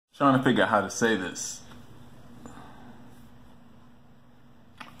Trying to figure out how to say this.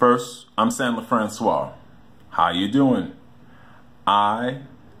 First, I'm Sandler Francois. How you doing? I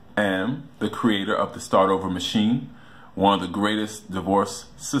am the creator of the Start Over Machine, one of the greatest divorce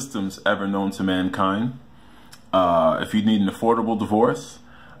systems ever known to mankind. If you need an affordable divorce,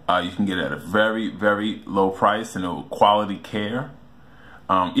 you can get it at a very, very low price and a quality care.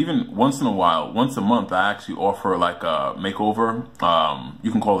 Even once in a while, once a month, I actually offer like a makeover. You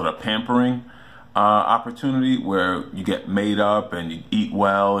can call it a pampering opportunity where you get made up and you eat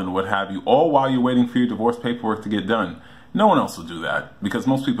well and what have you, all while you're waiting for your divorce paperwork to get done. No one else will do that because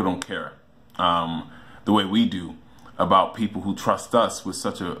most people don't care the way we do about people who trust us with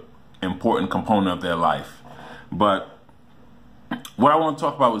such an important component of their life. But what I want to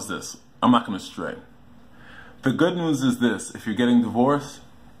talk about was this. I'm not going to stray. The good news is this: if you're getting divorced,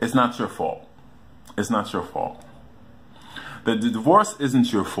 it's not your fault. It's not your fault. The divorce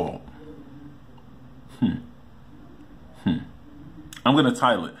isn't your fault. I'm going to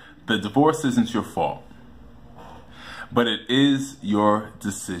title it, The Divorce Isn't Your Fault, but it is your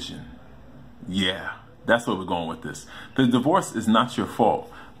decision. Yeah, that's where we're going with this. The divorce is not your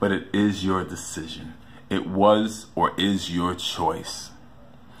fault, but it is your decision. It was or is your choice.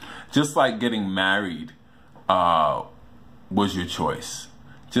 Just like getting married was your choice.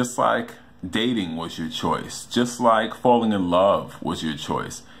 Just like dating was your choice. Just like falling in love was your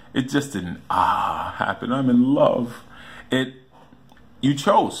choice. It just didn't happen. I'm in love. You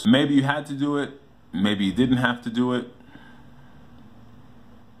chose. Maybe you had to do it. Maybe you didn't have to do it.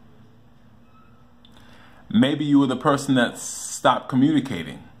 Maybe you were the person that stopped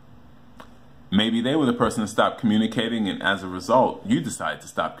communicating. Maybe they were the person that stopped communicating, and as a result, you decided to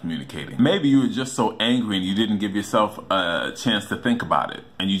stop communicating. Maybe you were just so angry and you didn't give yourself a chance to think about it,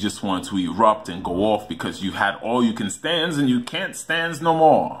 and you just wanted to erupt and go off because you had all you can stands and you can't stands no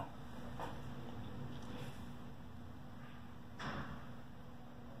more.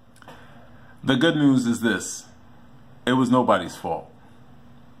 The good news is this: it was nobody's fault.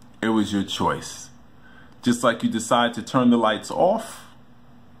 It was your choice. Just like you decided to turn the lights off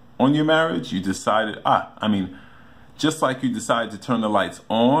on your marriage, you decided, just like you decided to turn the lights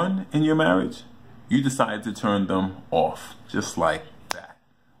on in your marriage, you decided to turn them off, just like that.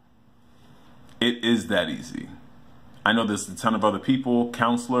 It is that easy. I know there's a ton of other people,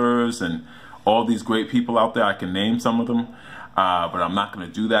 counselors, and all these great people out there. I can name some of them, but I'm not going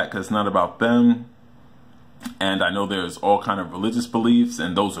to do that because it's not about them. And I know there's all kind of religious beliefs,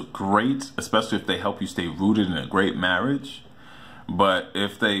 and those are great, especially if they help you stay rooted in a great marriage. But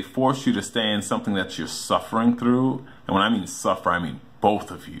if they force you to stay in something that you're suffering through, and when I mean suffer, I mean both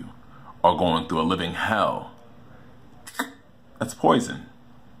of you are going through a living hell, that's poison.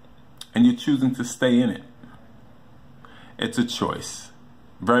 And you're choosing to stay in it. It's a choice,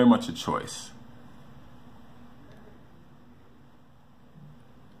 very much a choice.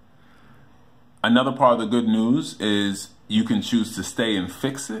 Another part of the good news is you can choose to stay and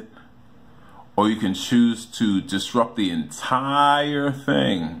fix it, or you can choose to disrupt the entire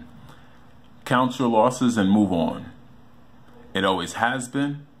thing, count your losses, and move on. It always has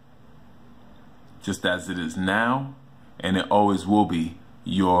been, just as it is now, and it always will be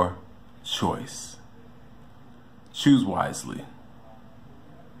your choice. Choose wisely.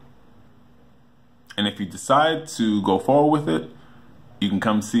 And if you decide to go forward with it, you can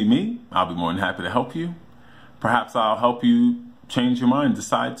come see me. I'll be more than happy to help you. Perhaps I'll help you change your mind,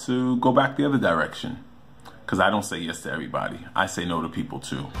 decide to go back the other direction. Because I don't say yes to everybody. I say no to people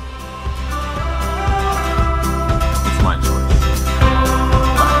too. It's my choice.